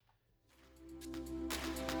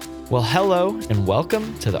Well, hello and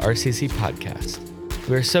welcome to the RCC podcast.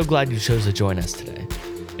 We are so glad you chose to join us today.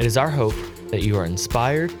 It is our hope that you are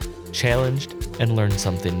inspired, challenged, and learn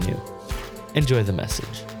something new. Enjoy the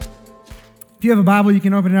message. If you have a Bible, you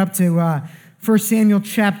can open it up to 1 Samuel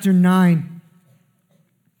chapter 9.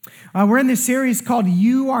 We're in this series called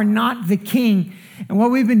You Are Not the King. And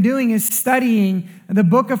what we've been doing is studying the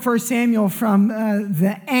book of 1 Samuel from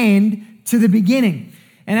the end to the beginning.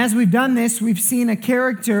 And as we've done this, we've seen a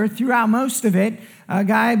character throughout most of it, a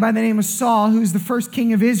guy by the name of Saul, who's the first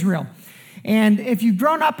king of Israel. And if you've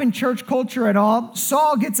grown up in church culture at all,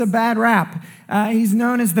 Saul gets a bad rap. He's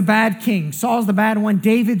known as the bad king. Saul's the bad one.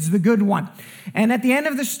 David's the good one. And at the end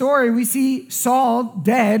of the story, we see Saul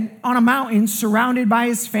dead on a mountain, surrounded by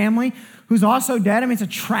his family, who's also dead. I mean, it's a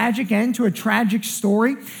tragic end to a tragic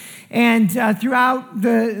story. And throughout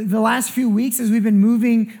the last few weeks, as we've been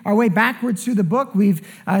moving our way backwards through the book, we've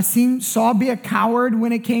seen Saul be a coward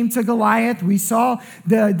when it came to Goliath. We saw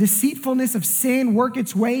the deceitfulness of sin work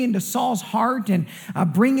its way into Saul's heart and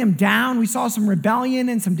bring him down. We saw some rebellion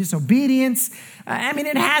and some disobedience.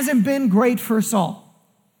 It hasn't been great for Saul.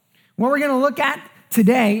 What we're going to look at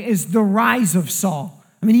today is the rise of Saul.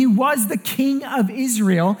 He was the king of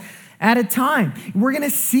Israel at a time. We're going to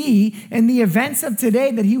see in the events of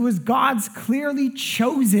today that he was God's clearly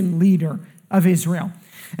chosen leader of Israel.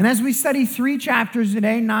 And as we study 3 chapters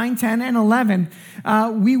today, 9, 10, and 11,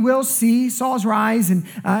 we will see Saul's rise,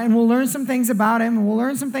 and we'll learn some things about him, and we'll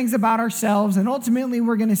learn some things about ourselves, and ultimately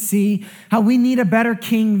we're going to see how we need a better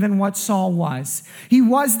king than what Saul was. He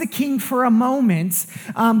was the king for a moment,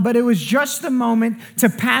 but it was just the moment to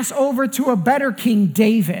pass over to a better king,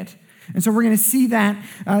 David. And so we're going to see that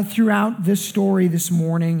throughout this story this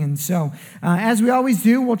morning. And so, as we always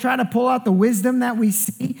do, we'll try to pull out the wisdom that we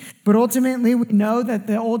see. But ultimately, we know that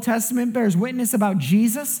the Old Testament bears witness about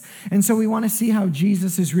Jesus. And so we want to see how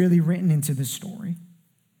Jesus is really written into the story.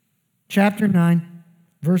 Chapter 9,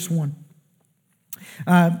 verse 1.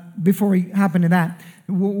 Before we hop into that,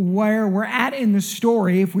 where we're at in the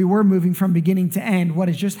story, if we were moving from beginning to end, what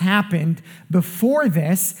has just happened before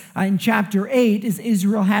this in chapter 8 is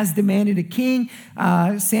Israel has demanded a king.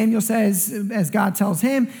 Samuel says, as God tells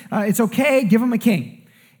him, it's okay, give him a king.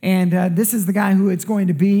 And this is the guy who it's going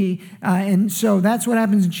to be. And so that's what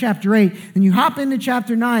happens in chapter 8. Then you hop into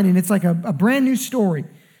chapter 9, and it's like a brand new story.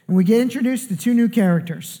 And we get introduced to 2 new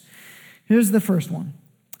characters. Here's the first one.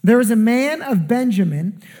 There was a man of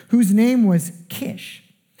Benjamin whose name was Kish,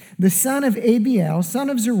 the son of Abiel, son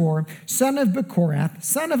of Zeror, son of Bechorath,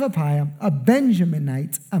 son of Appiah, a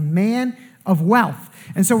Benjaminite, a man of wealth.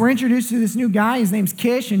 And so we're introduced to this new guy. His name's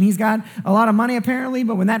Kish, and he's got a lot of money apparently.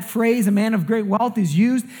 But when that phrase, a man of great wealth, is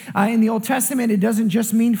used in the Old Testament, it doesn't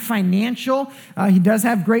just mean financial. He does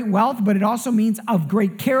have great wealth, but it also means of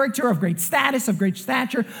great character, of great status, of great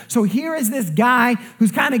stature. So here is this guy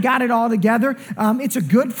who's kind of got it all together. It's a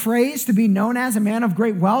good phrase to be known as a man of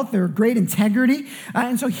great wealth or great integrity.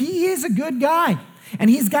 And so he is a good guy, and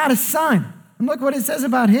he's got a son. And look what it says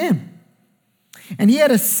about him. And he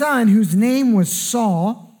had a son whose name was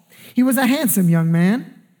Saul. He was a handsome young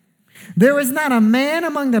man. There is not a man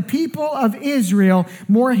among the people of Israel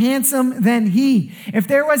more handsome than he. If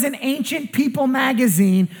there was an ancient People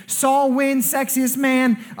magazine, Saul wins sexiest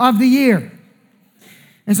man of the year.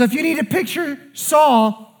 And so if you need to picture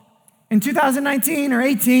Saul in 2019 or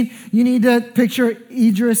 18, you need to picture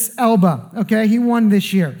Idris Elba. Okay, he won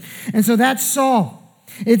this year. And so that's Saul.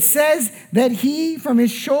 It says that he, from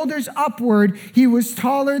his shoulders upward, he was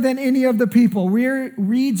taller than any of the people.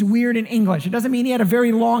 Reads weird in English. It doesn't mean he had a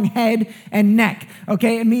very long head and neck,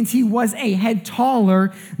 okay? It means he was a head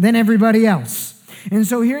taller than everybody else. And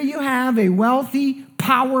so here you have a wealthy,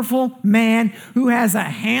 powerful man who has a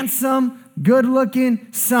handsome,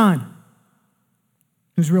 good-looking son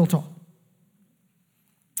who's real tall.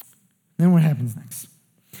 Then what happens next?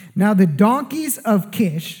 Now the donkeys of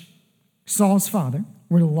Kish, Saul's father,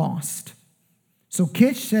 were lost. So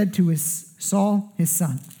Kish said to Saul, his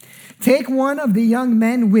son, take one of the young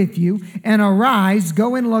men with you and arise,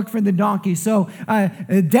 go and look for the donkey. So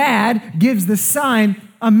dad gives the son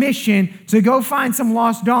a mission to go find some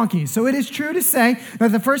lost donkeys. So it is true to say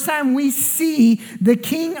that the first time we see the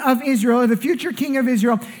king of Israel, or the future king of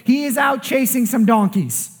Israel, he is out chasing some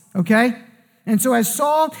donkeys, okay? And so as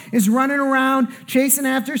Saul is running around chasing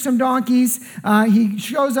after some donkeys, he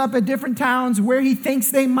shows up at different towns where he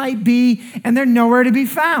thinks they might be, and they're nowhere to be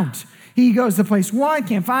found. He goes to place 1,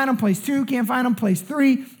 can't find them. Place 2, can't find them. Place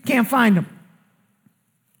 3, can't find them.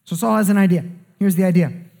 So Saul has an idea. Here's the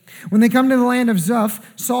idea. When they come to the land of Zuph,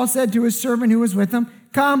 Saul said to his servant who was with him,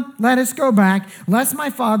 Come, let us go back, lest my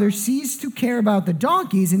father cease to care about the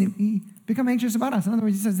donkeys, and become anxious about us. In other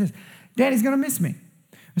words, he says this, Daddy's going to miss me.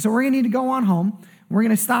 So we're going to need to go on home. We're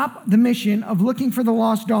going to stop the mission of looking for the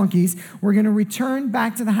lost donkeys. We're going to return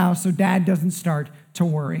back to the house so Dad doesn't start to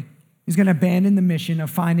worry. He's going to abandon the mission of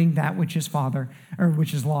finding that which is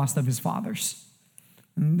lost of his father's.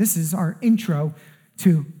 And this is our intro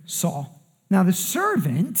to Saul. Now, the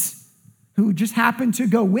servant who just happened to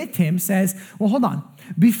go with him says, well, hold on.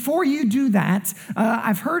 Before you do that,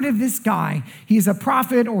 I've heard of this guy. He's a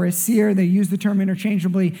prophet or a seer. They use the term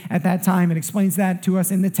interchangeably at that time. It explains that to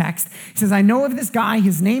us in the text. He says, I know of this guy.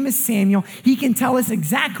 His name is Samuel. He can tell us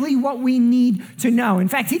exactly what we need to know. In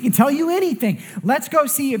fact, he can tell you anything. Let's go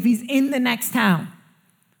see if he's in the next town.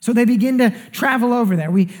 So they begin to travel over there.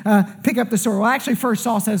 We pick up the story. Well, actually, first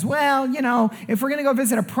Saul says, well, if we're going to go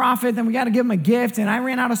visit a prophet, then we got to give him a gift. And I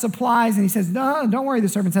ran out of supplies. And he says, no, don't worry. The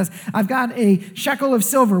servant says, I've got a shekel of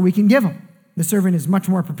silver we can give him. The servant is much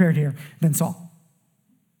more prepared here than Saul.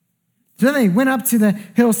 So then they went up to the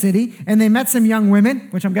hill city and they met some young women,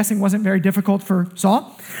 which I'm guessing wasn't very difficult for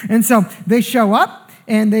Saul. And so they show up.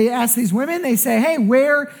 And they ask these women, they say, hey,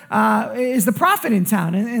 where is the prophet in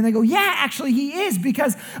town? And they go, yeah, actually he is,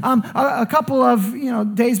 because a couple of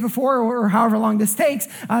days before, or however long this takes,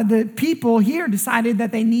 the people here decided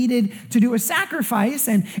that they needed to do a sacrifice.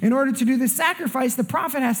 And in order to do this sacrifice, the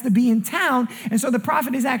prophet has to be in town. And so the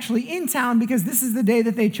prophet is actually in town because this is the day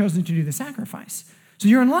that they've chosen to do the sacrifice. So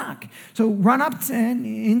you're in luck. So run up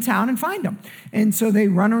in town and find him. And so they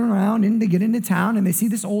run around and they get into town and they see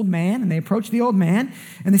this old man and they approach the old man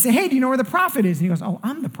and they say, hey, do you know where the prophet is? And he goes, oh,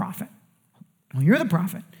 I'm the prophet. Well, you're the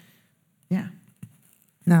prophet. Yeah.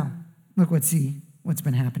 Now, look what's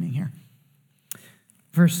been happening here.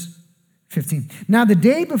 Verse 15. Now, the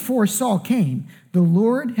day before Saul came, the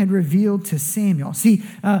Lord had revealed to Samuel. See,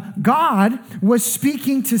 God was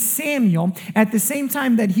speaking to Samuel at the same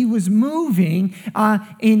time that he was moving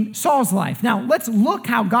in Saul's life. Now, let's look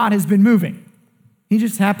how God has been moving. He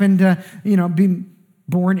just happened to, be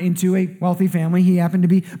born into a wealthy family. He happened to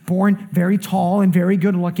be born very tall and very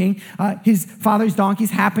good looking. His father's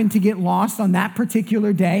donkeys happened to get lost on that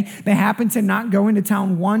particular day. They happened to not go into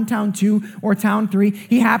town 1, town 2, or town 3.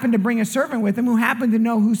 He happened to bring a servant with him who happened to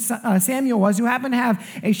know who Samuel was, who happened to have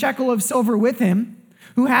a shekel of silver with him,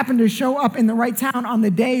 who happened to show up in the right town on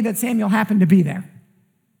the day that Samuel happened to be there.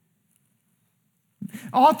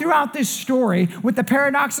 All throughout this story, with the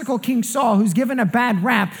paradoxical King Saul, who's given a bad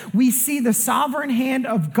rap, we see the sovereign hand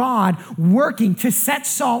of God working to set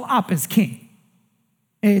Saul up as king.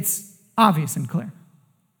 It's obvious and clear.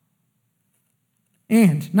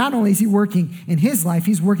 And not only is he working in his life,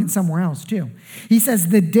 he's working somewhere else too. He says,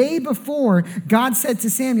 the day before, God said to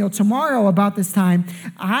Samuel, tomorrow about this time,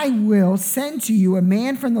 I will send to you a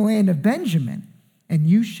man from the land of Benjamin, and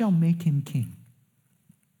you shall make him king.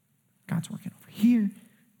 God's working over here.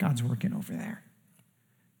 God's working over there.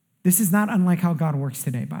 This is not unlike how God works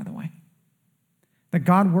today, by the way. That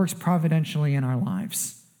God works providentially in our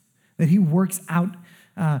lives. That he works out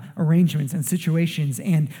arrangements and situations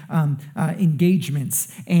and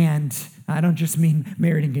engagements. And I don't just mean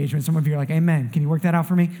married engagements. Some of you are like, amen. Can you work that out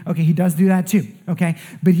for me? Okay, he does do that too, okay?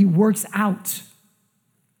 But he works out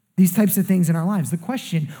these types of things in our lives. The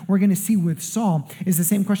question we're going to see with Saul is the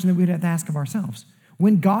same question that we'd have to ask of ourselves.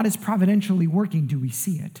 When God is providentially working, do we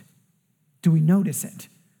see it? Do we notice it?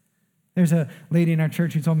 There's a lady in our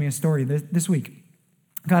church who told me a story this week.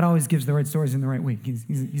 God always gives the right stories in the right week.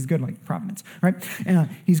 He's good like providence, right?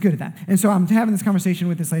 He's good at that. And so I'm having this conversation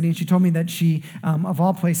with this lady, and she told me that she, of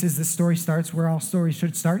all places, this story starts where all stories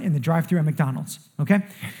should start, in the drive-thru at McDonald's, okay?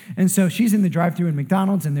 And so she's in the drive-thru at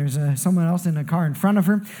McDonald's, and there's someone else in a car in front of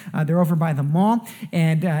her. They're over by the mall,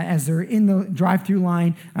 and as they're in the drive-thru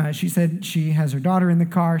line, she said she has her daughter in the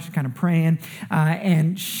car. She's kind of praying,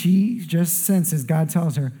 and she just senses God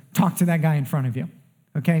tells her, talk to that guy in front of you.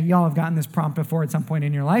 Okay, y'all have gotten this prompt before at some point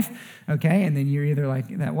in your life, okay? And then you're either like,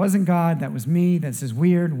 that wasn't God, that was me, this is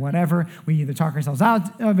weird, whatever. We either talk ourselves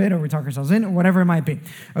out of it or we talk ourselves in, or whatever it might be.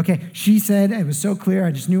 Okay, she said, it was so clear,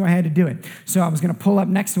 I just knew I had to do it. So I was going to pull up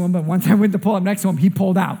next to him, but once I went to pull up next to him, he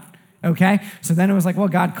pulled out. Okay, so then it was like, well,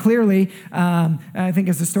 God clearly, I think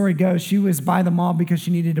as the story goes, she was by the mall because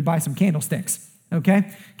she needed to buy some candlesticks.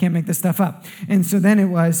 Okay? Can't make this stuff up. And so then it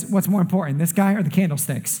was, what's more important, this guy or the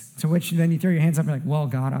candlesticks? To which then you throw your hands up and you're like, well,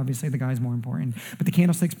 God, obviously the guy's more important. But the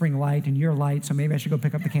candlesticks bring light and you're light, so maybe I should go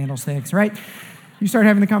pick up the candlesticks, right? You start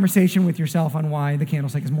having the conversation with yourself on why the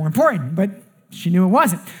candlestick is more important. But she knew it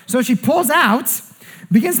wasn't. So she pulls out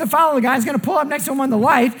begins to follow the guy. He's going to pull up next to him on the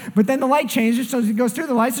light, but then the light changes, so he goes through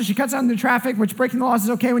the light, so she cuts out into traffic, which breaking the laws is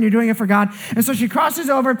okay when you're doing it for God. And so she crosses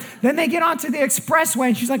over. Then they get onto the expressway,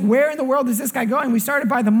 and she's like, where in the world is this guy going? We started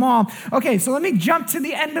by the mall. Okay, so let me jump to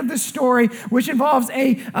the end of the story, which involves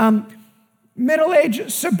a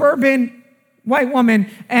middle-aged suburban white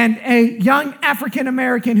woman and a young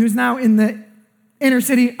African-American who's now in the inner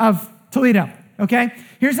city of Toledo, okay?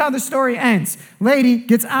 Here's how the story ends. Lady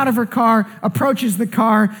gets out of her car, approaches the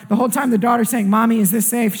car. The whole time the daughter's saying, Mommy, is this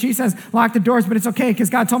safe? She says, lock the doors, but it's okay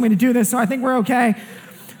because God told me to do this, so I think we're okay.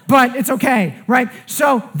 But it's okay, right?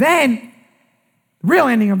 So then, real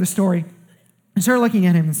ending of the story is her looking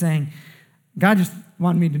at him and saying, God just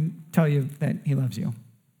wanted me to tell you that he loves you.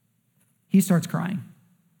 He starts crying,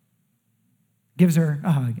 gives her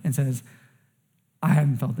a hug, and says, I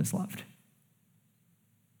haven't felt this loved.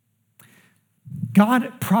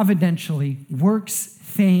 God providentially works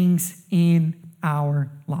things in our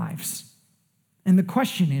lives. And the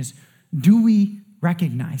question is, do we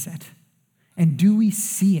recognize it? And do we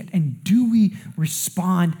see it? And do we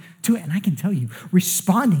respond to it? And I can tell you,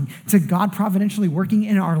 responding to God providentially working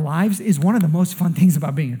in our lives is one of the most fun things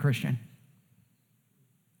about being a Christian.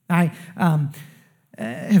 I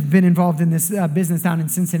have been involved in this business down in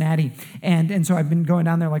Cincinnati, and so I've been going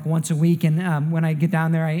down there like once a week, and when I get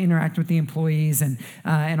down there, I interact with the employees and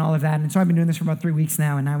all of that, and so I've been doing this for about 3 weeks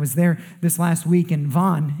now, and I was there this last week, and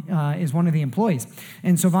Vaughn is one of the employees,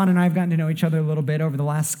 and so Vaughn and I have gotten to know each other a little bit over the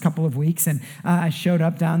last couple of weeks, and I showed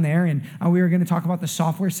up down there, and we were going to talk about the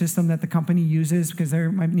software system that the company uses, because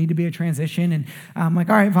there might need to be a transition, and I'm like,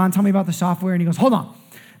 all right, Vaughn, tell me about the software, and he goes, hold on,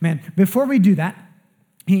 man, before we do that,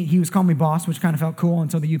 he was calling me boss, which kind of felt cool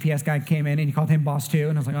until the UPS guy came in and he called him boss too.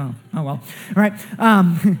 And I was like, oh well, all right.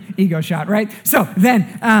 Ego shot, right? So then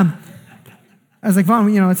I was like,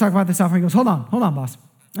 Vaughn, let's talk about the software. He goes, hold on, boss.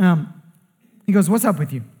 He goes, what's up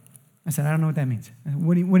with you? I said, I don't know what that means. I said,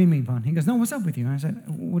 what do you mean, Vaughn? He goes, no, what's up with you? And I said,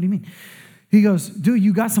 what do you mean? He goes, dude,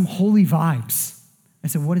 you got some holy vibes. I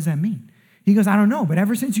said, what does that mean? He goes, I don't know, but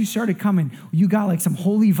ever since you started coming, you got like some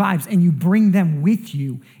holy vibes and you bring them with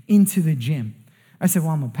you into the gym. I said,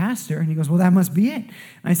 well, I'm a pastor. And he goes, well, that must be it. And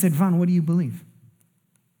I said, Vaughn, what do you believe?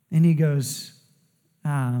 And he goes,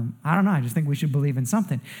 I don't know. I just think we should believe in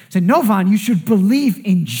something. I said, no, Vaughn, you should believe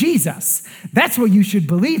in Jesus. That's what you should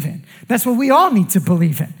believe in. That's what we all need to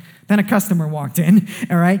believe in. Then a customer walked in,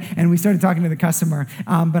 all right? And we started talking to the customer.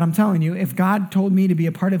 But I'm telling you, if God told me to be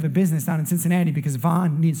a part of a business down in Cincinnati because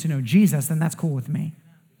Vaughn needs to know Jesus, then that's cool with me,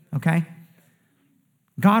 okay?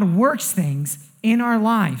 God works things in our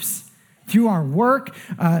lives. Through our work,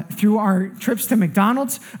 through our trips to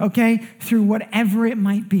McDonald's, okay, through whatever it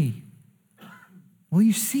might be. Will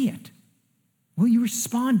you see it? Will you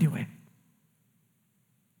respond to it?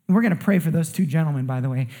 And we're going to pray for those two gentlemen, by the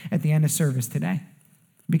way, at the end of service today,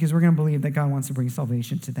 because we're going to believe that God wants to bring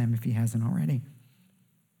salvation to them if he hasn't already.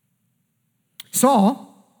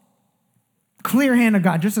 Saul, clear hand of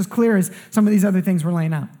God, just as clear as some of these other things we're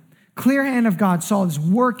laying out. Clear hand of God, God is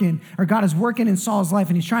working in Saul's life,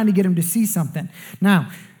 and he's trying to get him to see something. Now,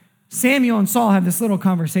 Samuel and Saul have this little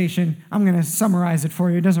conversation. I'm going to summarize it for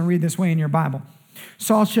you. It doesn't read this way in your Bible.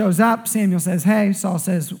 Saul shows up. Samuel says, hey. Saul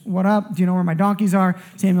says, what up? Do you know where my donkeys are?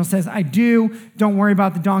 Samuel says, I do. Don't worry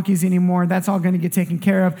about the donkeys anymore. That's all going to get taken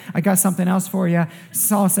care of. I got something else for you.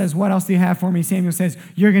 Saul says, what else do you have for me? Samuel says,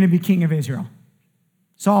 you're going to be king of Israel.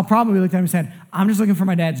 Saul probably looked at him and said, I'm just looking for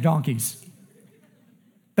my dad's donkeys.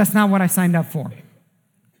 That's not what I signed up for.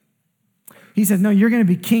 He says, no, you're going to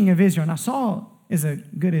be king of Israel. Now, Saul is a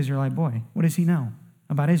good Israelite boy. What does he know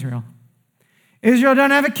about Israel? Israel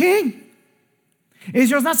doesn't have a king.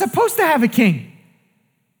 Israel's not supposed to have a king.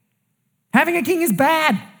 Having a king is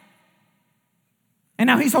bad. And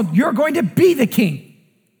now he's told, you're going to be the king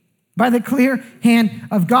by the clear hand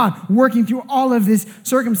of God, working through all of these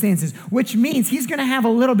circumstances, which means he's going to have a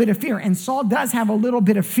little bit of fear. And Saul does have a little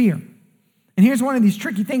bit of fear. And here's one of these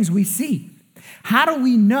tricky things we see. How do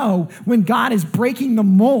we know when God is breaking the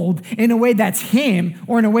mold in a way that's him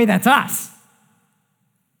or in a way that's us?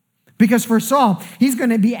 Because for Saul, he's going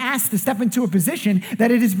to be asked to step into a position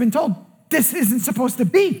that it has been told, this isn't supposed to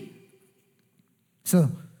be.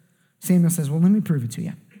 So Samuel says, well, let me prove it to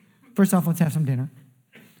you. First off, let's have some dinner.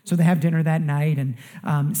 So they have dinner that night,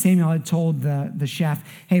 and Samuel had told the chef,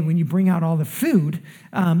 hey, when you bring out all the food,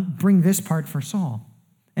 bring this part for Saul.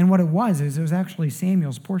 And what it was actually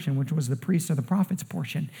Samuel's portion, which was the priest or the prophet's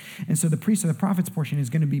portion. And so the priest or the prophet's portion is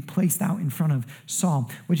going to be placed out in front of Saul,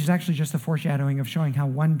 which is actually just a foreshadowing of showing how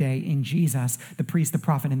one day in Jesus, the priest, the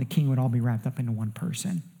prophet, and the king would all be wrapped up into one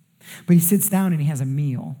person. But he sits down and he has a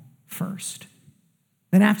meal first.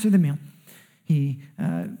 Then after the meal,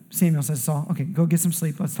 Samuel says to Saul, okay, go get some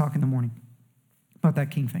sleep. Let's talk in the morning about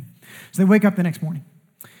that king thing. So they wake up the next morning.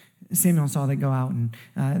 Samuel and Saul, they go out and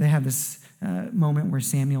they have this moment where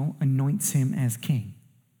Samuel anoints him as king,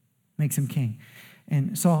 makes him king.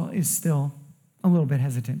 And Saul is still a little bit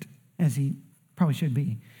hesitant, as he probably should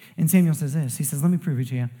be. And Samuel says this. He says, let me prove it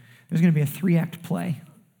to you. There's going to be a 3-act play.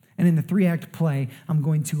 And in the 3-act play, I'm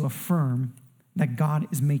going to affirm that God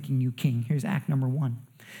is making you king. Here's act number 1.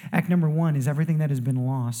 Act number 1 is everything that has been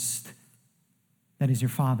lost, that is your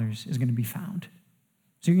father's, is going to be found.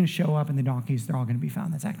 So you're going to show up and the donkeys, they're all going to be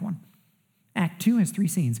found. That's act 1. Act 2 has 3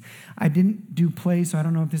 scenes. I didn't do plays, so I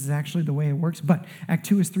don't know if this is actually the way it works, but act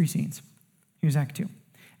 2 is 3 scenes. Here's act 2.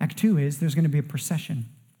 Act 2 is there's going to be a procession.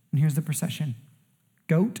 And here's the procession.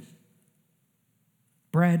 Goat,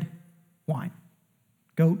 bread, wine.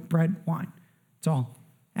 Goat, bread, wine. It's all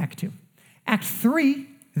act 2. Act 3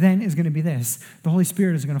 then is going to be this. The Holy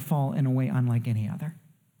Spirit is going to fall in a way unlike any other.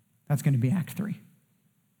 That's going to be act 3.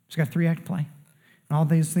 It's got a 3-act play. And all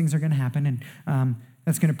these things are going to happen. And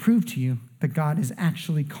that's going to prove to you that God is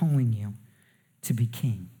actually calling you to be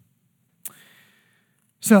king.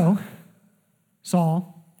 So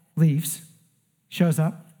Saul leaves, shows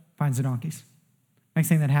up, finds the donkeys. Next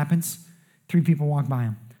thing that happens, 3 people walk by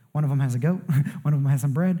him. One of them has a goat, one of them has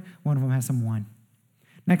some bread, one of them has some wine.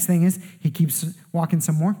 Next thing is he keeps walking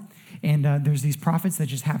some more, and there's these prophets that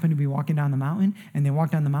just happen to be walking down the mountain, and they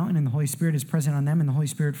walk down the mountain, and the Holy Spirit is present on them, and the Holy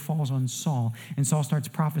Spirit falls on Saul, and Saul starts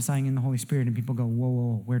prophesying in the Holy Spirit, and people go, whoa, whoa,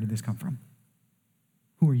 whoa, where did this come from?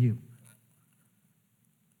 Who are you?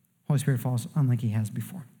 Holy Spirit falls unlike he has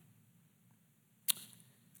before.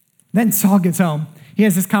 Then Saul gets home. He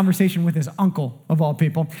has this conversation with his uncle, of all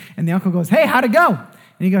people, and the uncle goes, hey, how'd it go?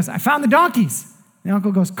 And he goes, I found the donkeys. The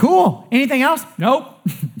uncle goes, cool. Anything else? Nope.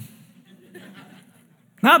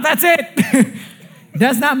 No, that's it.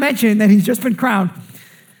 Does not mention that he's just been crowned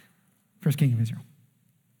first king of Israel.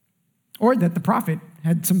 Or that the prophet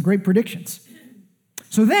had some great predictions.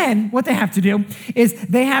 So then what they have to do is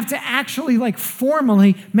they have to actually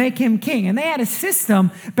formally make him king. And they had a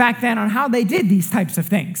system back then on how they did these types of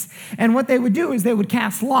things. And what they would do is they would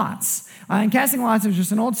cast lots. And casting lots was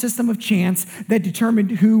just an old system of chance that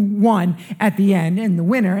determined who won at the end and the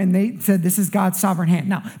winner. And they said, this is God's sovereign hand.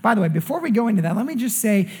 Now, by the way, before we go into that, let me just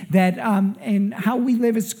say that in how we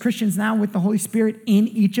live as Christians now with the Holy Spirit in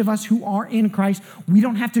each of us who are in Christ, we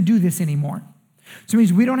don't have to do this anymore. So it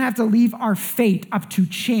means we don't have to leave our fate up to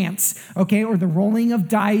chance, okay, or the rolling of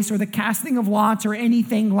dice or the casting of lots or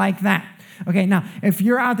anything like that. Okay, now, if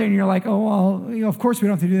you're out there and you're like, oh, well, of course we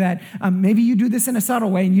don't have to do that. Maybe you do this in a subtle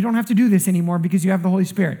way and you don't have to do this anymore because you have the Holy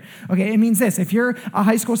Spirit. Okay, it means this. If you're a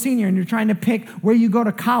high school senior and you're trying to pick where you go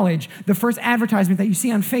to college, the first advertisement that you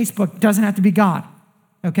see on Facebook doesn't have to be God.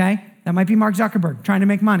 Okay? That might be Mark Zuckerberg trying to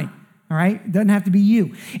make money. All right? It doesn't have to be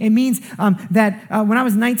you. It means that when I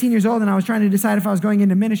was 19 years old and I was trying to decide if I was going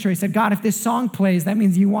into ministry, I said, God, if this song plays, that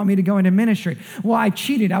means you want me to go into ministry. Well, I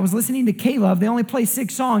cheated. I was listening to K-Love. They only play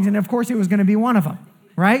 6 songs, and of course it was going to be one of them,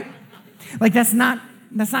 right? That's not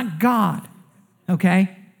God,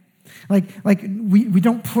 okay? We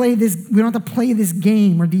don't play this, we don't have to play this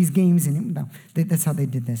game or these games. No, that's how they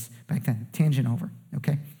did this back then. Tangent over,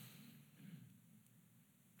 okay?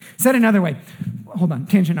 Said another way, hold on,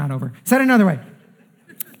 tangent not over. Said another way,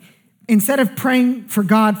 instead of praying for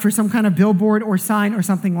God for some kind of billboard or sign or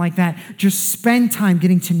something like that, just spend time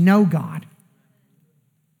getting to know God.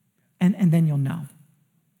 And then you'll know.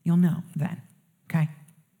 You'll know then, okay?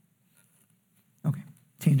 Okay,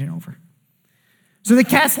 tangent over. So they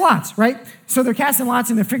cast lots, right? So they're casting lots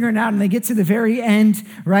and they're figuring it out and they get to the very end,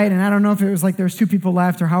 right? And I don't know if it was there's 2 people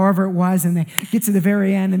left or however it was, and they get to the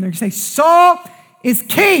very end and they're going to say, Saul is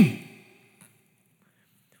king.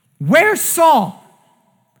 Where's Saul?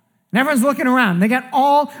 And everyone's looking around. They got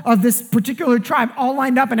all of this particular tribe all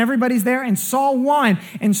lined up and everybody's there and Saul won.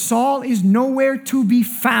 And Saul is nowhere to be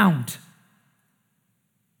found.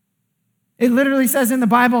 It literally says in the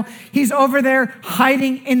Bible, he's over there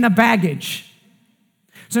hiding in the baggage.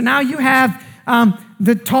 So now you have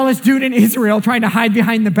the tallest dude in Israel trying to hide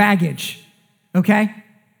behind the baggage. Okay?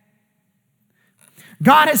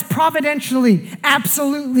 God has providentially,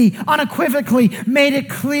 absolutely, unequivocally made it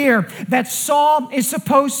clear that Saul is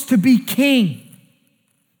supposed to be king.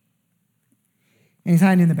 And he's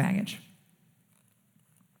hiding in the baggage.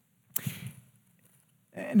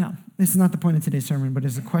 No, this is not the point of today's sermon, but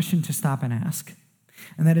it's a question to stop and ask.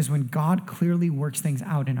 And that is, when God clearly works things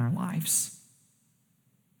out in our lives,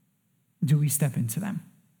 do we step into them?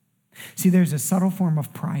 See, there's a subtle form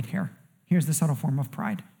of pride here. Here's the subtle form of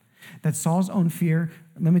pride. That Saul's own fear,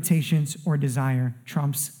 limitations, or desire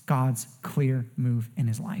trumps God's clear move in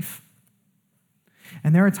his life.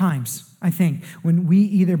 And there are times, I think, when we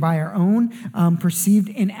either by our own perceived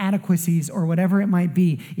inadequacies or whatever it might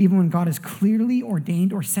be, even when God has clearly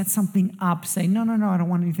ordained or set something up, say, no, I don't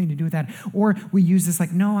want anything to do with that. Or we use this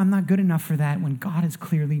like, no, I'm not good enough for that, when God has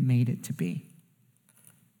clearly made it to be.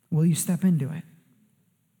 Will you step into it?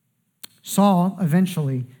 Saul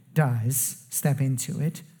eventually does step into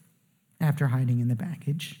it after hiding in the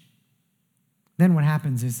baggage. Then what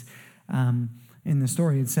happens is, in the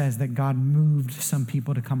story, it says that God moved some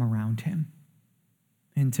people to come around him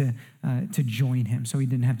and to join him, so he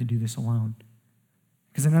didn't have to do this alone.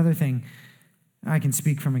 Because another thing, I can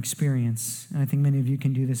speak from experience, and I think many of you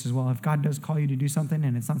can do this as well. If God does call you to do something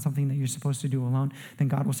and it's not something that you're supposed to do alone, then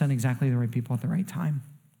God will send exactly the right people at the right time.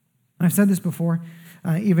 And I've said this before,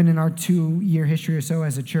 even in our 2-year history or so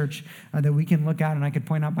as a church, that we can look out and I could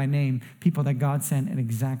point out by name people that God sent at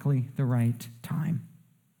exactly the right time.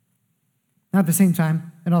 Now, at the same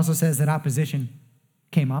time, it also says that opposition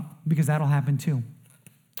came up, because that'll happen too.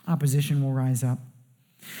 Opposition will rise up.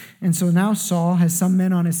 And so now Saul has some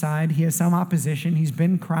men on his side. He has some opposition. He's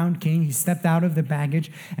been crowned king. He's stepped out of the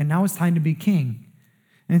baggage, and now it's time to be king.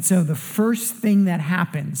 And so the first thing that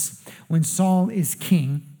happens when Saul is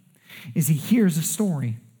king is he hears a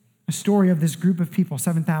story of this group of people,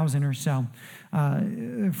 7,000 or so,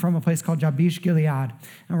 from a place called Jabesh Gilead,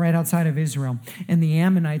 right outside of Israel. And the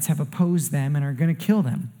Ammonites have opposed them and are going to kill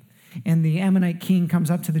them. And the Ammonite king comes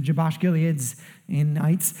up to the Jabesh Gileadites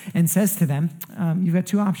and says to them, you've got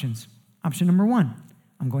 2 options. Option number 1,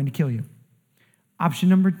 I'm going to kill you. Option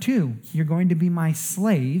number 2, you're going to be my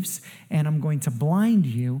slaves, and I'm going to blind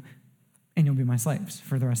you, and you'll be my slaves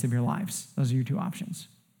for the rest of your lives. Those are your 2 options.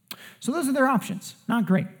 So those are their options. Not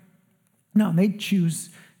great. No, they choose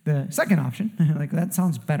the second option. Like, that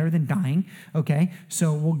sounds better than dying. Okay,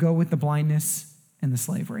 so we'll go with the blindness and the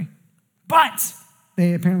slavery. But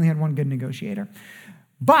they apparently had one good negotiator.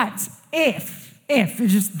 But if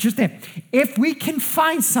we can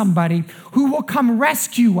find somebody who will come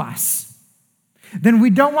rescue us, then we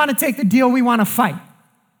don't want to take the deal, we want to fight.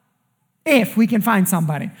 If we can find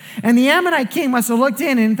somebody. And the Ammonite king must have looked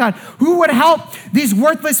in and thought, who would help these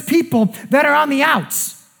worthless people that are on the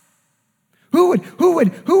outs? Who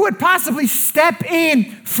would possibly step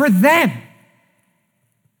in for them?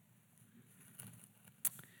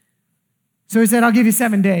 So he said, I'll give you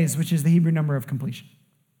 7 days, which is the Hebrew number of completion,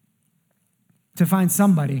 to find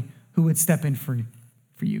somebody who would step in for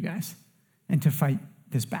you guys and to fight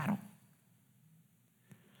this battle.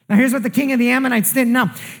 Now, here's what the king of the Ammonites didn't know.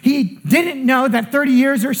 He didn't know that 30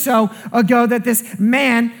 years or so ago that this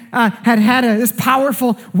man this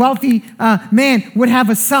powerful, wealthy man would have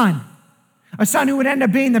a son who would end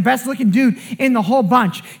up being the best-looking dude in the whole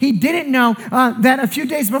bunch. He didn't know that a few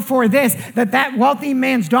days before this, that wealthy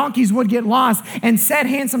man's donkeys would get lost, and said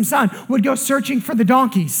handsome son would go searching for the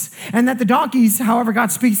donkeys, and that the donkeys, however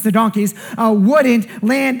God speaks to donkeys, wouldn't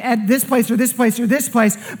land at this place or this place or this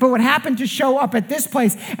place, but would happen to show up at this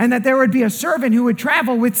place, and that there would be a servant who would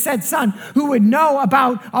travel with said son who would know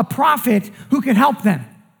about a prophet who could help them.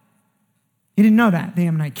 He didn't know that, the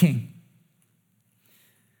Ammonite king.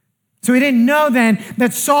 So he didn't know then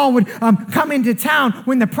that Saul would come into town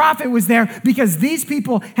when the prophet was there, because these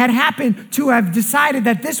people had happened to have decided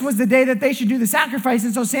that this was the day that they should do the sacrifice,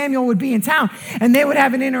 and so Samuel would be in town and they would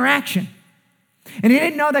have an interaction. And he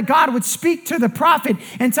didn't know that God would speak to the prophet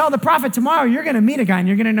and tell the prophet, tomorrow you're going to meet a guy and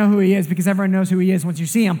you're going to know who he is, because everyone knows who he is once you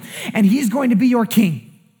see him, and he's going to be your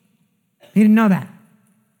king. He didn't know that.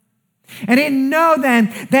 And he didn't know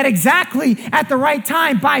then that exactly at the right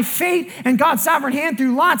time, by fate and God's sovereign hand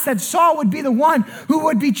through lots, that Saul would be the one who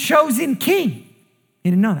would be chosen king. He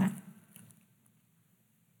didn't know that.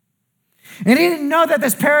 And he didn't know that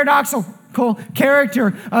this paradoxical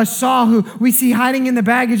character, Saul, who we see hiding in the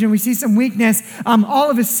baggage and we see some weakness,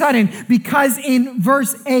 all of a sudden, because in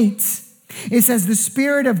verse 8, it says, the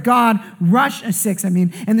Spirit of God rushed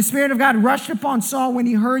upon Saul when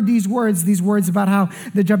he heard these words about how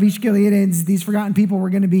the Jabesh Gileadites, these forgotten people, were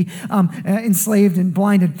going to be enslaved and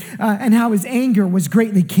blinded, and how his anger was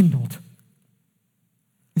greatly kindled.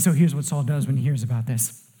 And so here's what Saul does when he hears about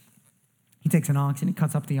this. He takes an ox and he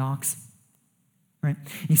cuts up the ox, right?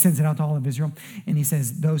 He sends it out to all of Israel, and he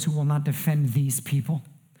says, those who will not defend these people,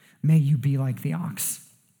 may you be like the ox.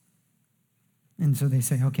 And so they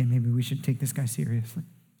say, okay, maybe we should take this guy seriously.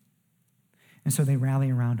 And so they rally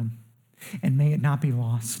around him. And may it not be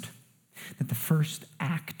lost that the first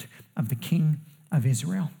act of the king of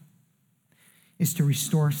Israel is to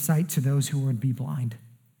restore sight to those who would be blind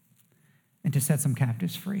and to set some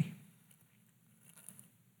captives free.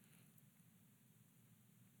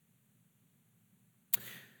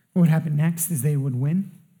 What would happen next is they would win,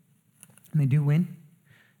 and they do win.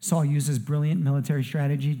 Saul uses brilliant military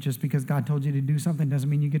strategy. Just because God told you to do something doesn't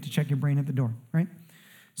mean you get to check your brain at the door, right?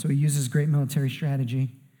 So he uses great military strategy.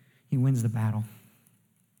 He wins the battle.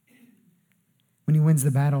 When he wins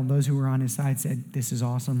the battle, those who were on his side said, "This is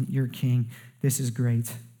awesome. You're king. This is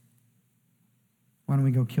great. Why don't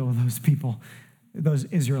we go kill those people, those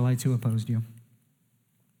Israelites who opposed you?"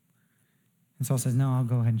 And Saul says, "No, I'll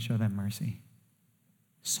go ahead and show them mercy."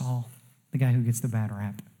 Saul, the guy who gets the bad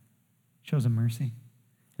rap, shows him mercy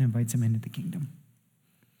and invites him into the kingdom.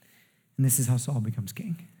 And this is how Saul becomes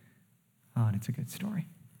king. Oh, and it's a good story.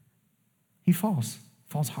 He falls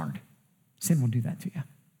hard. Sin will do that to you.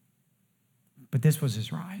 But this was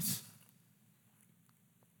his rise.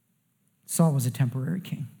 Saul was a temporary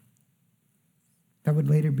king that would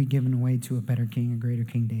later be given away to a better king, a greater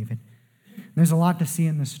King David. There's a lot to see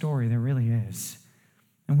in this story. There really is.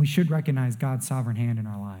 And we should recognize God's sovereign hand in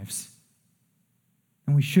our lives.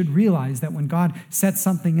 And we should realize that when God sets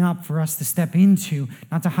something up for us to step into,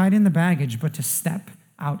 not to hide in the baggage, but to step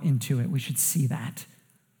out into it, we should see that.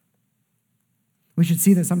 We should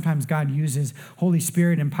see that sometimes God uses Holy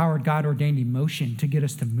Spirit-empowered, God-ordained emotion to get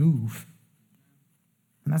us to move.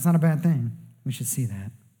 And that's not a bad thing. We should see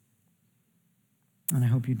that. And I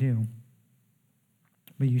hope you do.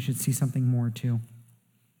 But you should see something more too.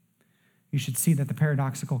 You should see that the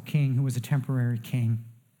paradoxical king, who was a temporary king,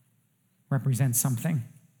 represents something.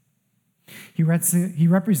 He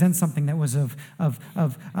represents something that was of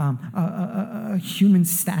human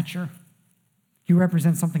stature. He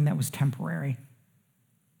represents something that was temporary.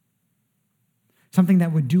 Something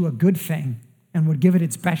that would do a good thing and would give it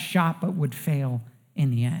its best shot, but would fail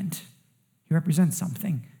in the end. He represents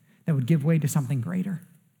something that would give way to something greater.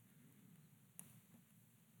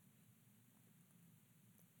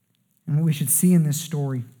 And what we should see in this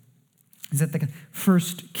story is that the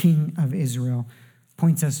first king of Israel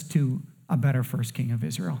points us to a better first king of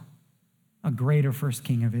Israel, a greater first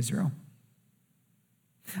king of Israel.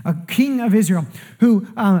 A king of Israel who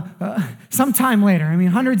sometime later,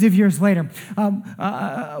 hundreds of years later,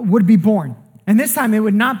 would be born. And this time it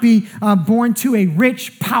would not be born to a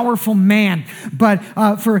rich, powerful man, but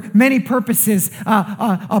for many purposes,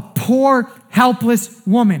 a poor, helpless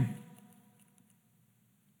woman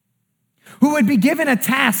who would be given a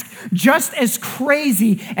task just as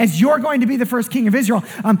crazy as you're going to be the first king of Israel.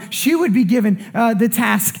 She would be given the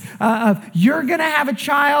task of, you're going to have a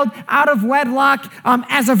child out of wedlock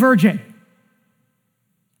as a virgin.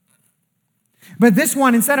 But this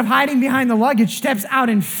one, instead of hiding behind the luggage, steps out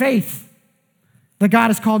in faith that God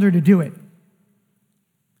has called her to do it.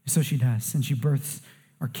 So she does, and she births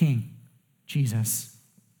our King, Jesus.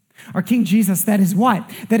 Our King Jesus, that is what?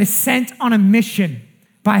 That is sent on a mission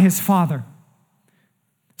by his Father.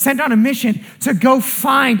 Sent on a mission to go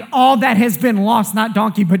find all that has been lost, not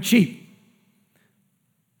donkey, but sheep.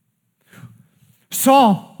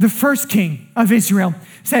 Saul, the first king of Israel,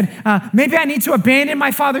 said, maybe I need to abandon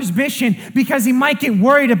my father's mission because he might get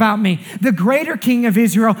worried about me. The greater king of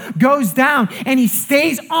Israel goes down and he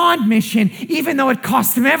stays on mission even though it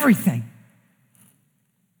cost him everything.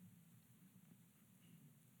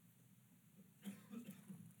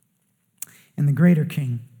 And the greater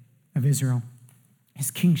king of Israel,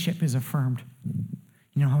 his kingship is affirmed.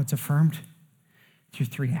 You know how it's affirmed? Through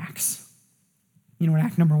 3 acts. You know what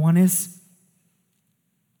act number 1 is?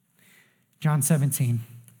 John 17.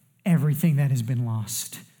 Everything that has been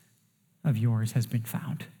lost of yours has been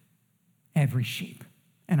found. Every sheep.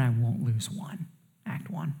 And I won't lose one. Act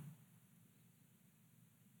 1.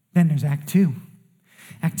 Then there's act 2.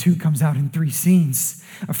 Act 2 comes out in 3 scenes,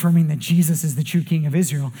 affirming that Jesus is the true king of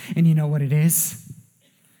Israel. And you know what it is?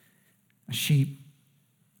 A sheep,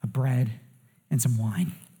 a bread, and some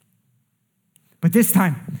wine. But this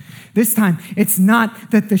time, it's not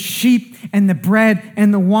that the sheep and the bread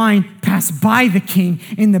and the wine pass by the king.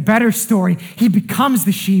 In the better story, he becomes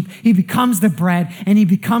the sheep, he becomes the bread, and he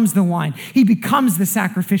becomes the wine. He becomes the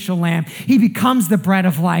sacrificial lamb. He becomes the bread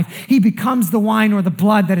of life. He becomes the wine or the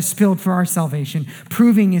blood that is spilled for our salvation,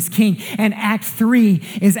 proving his king. And act 3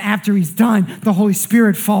 is after he's done, the Holy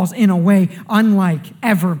Spirit falls in a way unlike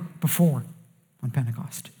ever before on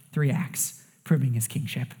Pentecost. 3 acts, proving his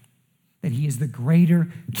kingship, that he is the greater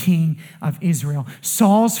king of Israel.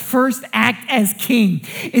 Saul's first act as king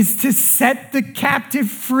is to set the captive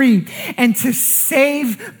free and to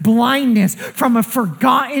save blindness from a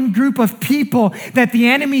forgotten group of people that the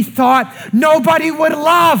enemy thought nobody would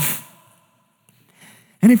love.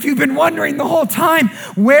 And if you've been wondering the whole time,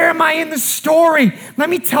 where am I in the story?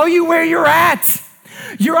 Let me tell you where you're at.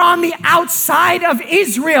 You're on the outside of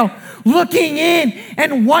Israel, looking in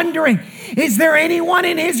and wondering, is there anyone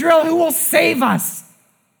in Israel who will save us?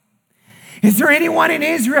 Is there anyone in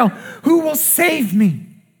Israel who will save me?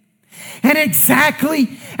 And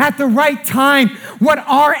exactly at the right time, what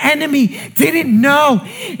our enemy didn't know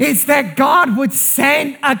is that God would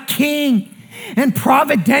send a king and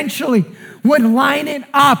providentially would line it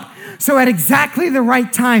up. So at exactly the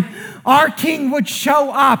right time, our king would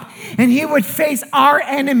show up and he would face our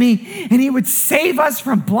enemy and he would save us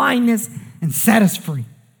from blindness and set us free.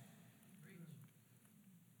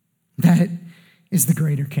 That is the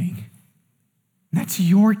greater king. That's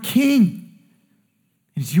your king.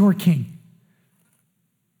 It is your king.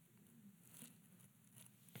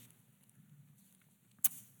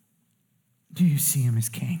 Do you see him as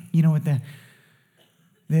king? You know what the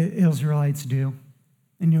Israelites do?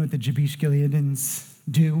 And you know what the Jabesh Gileadans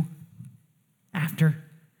do after?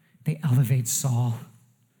 They elevate Saul.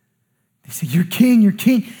 They say, "You're king, you're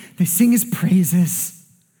king." They sing his praises.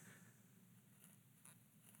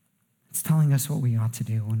 It's telling us what we ought to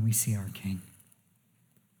do when we see our king.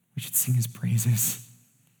 We should sing his praises.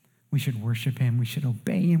 We should worship him. We should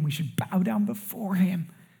obey him. We should bow down before him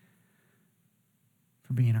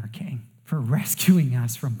for being our king, for rescuing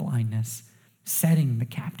us from blindness, setting the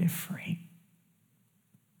captive free.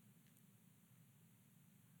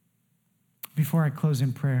 Before I close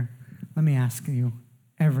in prayer, let me ask you,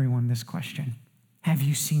 everyone, this question. Have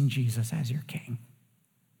you seen Jesus as your king?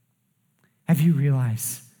 Have you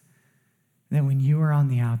realized that when you were on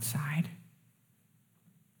the outside,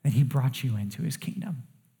 that he brought you into his kingdom?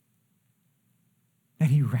 That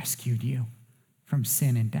he rescued you from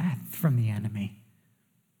sin and death, from the enemy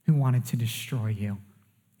who wanted to destroy you,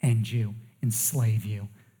 end you, enslave you,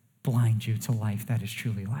 blind you to life that is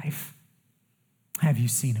truly life? Have you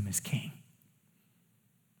seen him as king?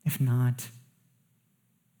 If not,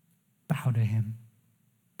 bow to him.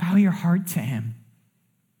 Bow your heart to him.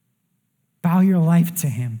 Bow your life to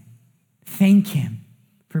him. Thank him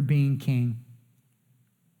for being king.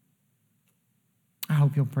 I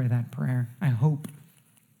hope you'll pray that prayer. I hope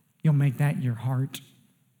you'll make that your heart.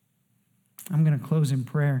 I'm going to close in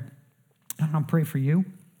prayer. I'll pray for you.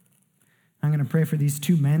 I'm going to pray for these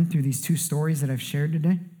two men through these two stories that I've shared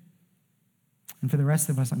today. And for the rest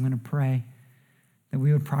of us, I'm going to pray that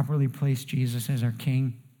we would properly place Jesus as our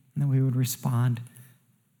king and that we would respond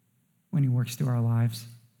when he works through our lives.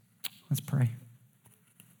 Let's pray.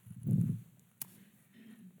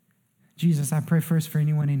 Jesus, I pray first for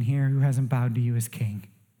anyone in here who hasn't bowed to you as king,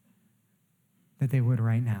 that they would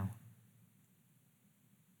right now.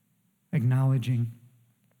 Acknowledging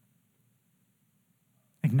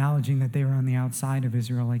that they were on the outside of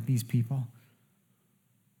Israel like these people.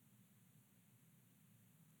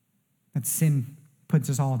 That sin puts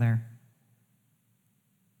us all there.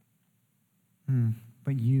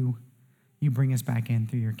 But you bring us back in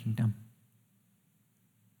through your kingdom.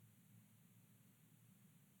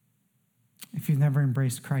 If you've never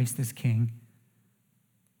embraced Christ as King,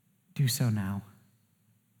 do so now.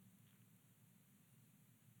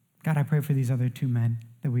 God, I pray for these other two men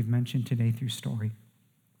that we've mentioned today through story.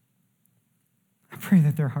 I pray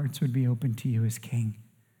that their hearts would be open to you as King.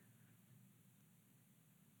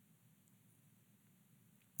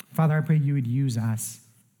 Father, I pray you would use us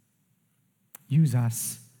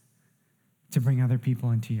to bring other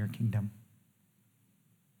people into your kingdom.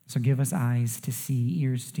 So give us eyes to see,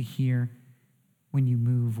 ears to hear. When you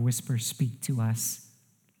move, whisper, speak to us.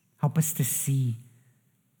 Help us to see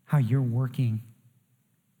how you're working.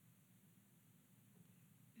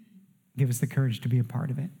 Give us the courage to be a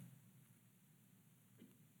part of it.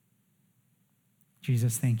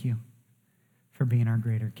 Jesus, thank you for being our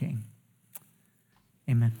greater King.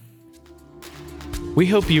 Amen. We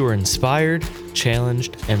hope you were inspired,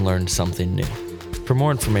 challenged, and learned something new. For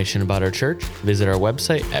more information about our church, visit our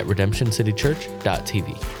website at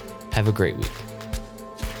redemptioncitychurch.tv. Have a great week.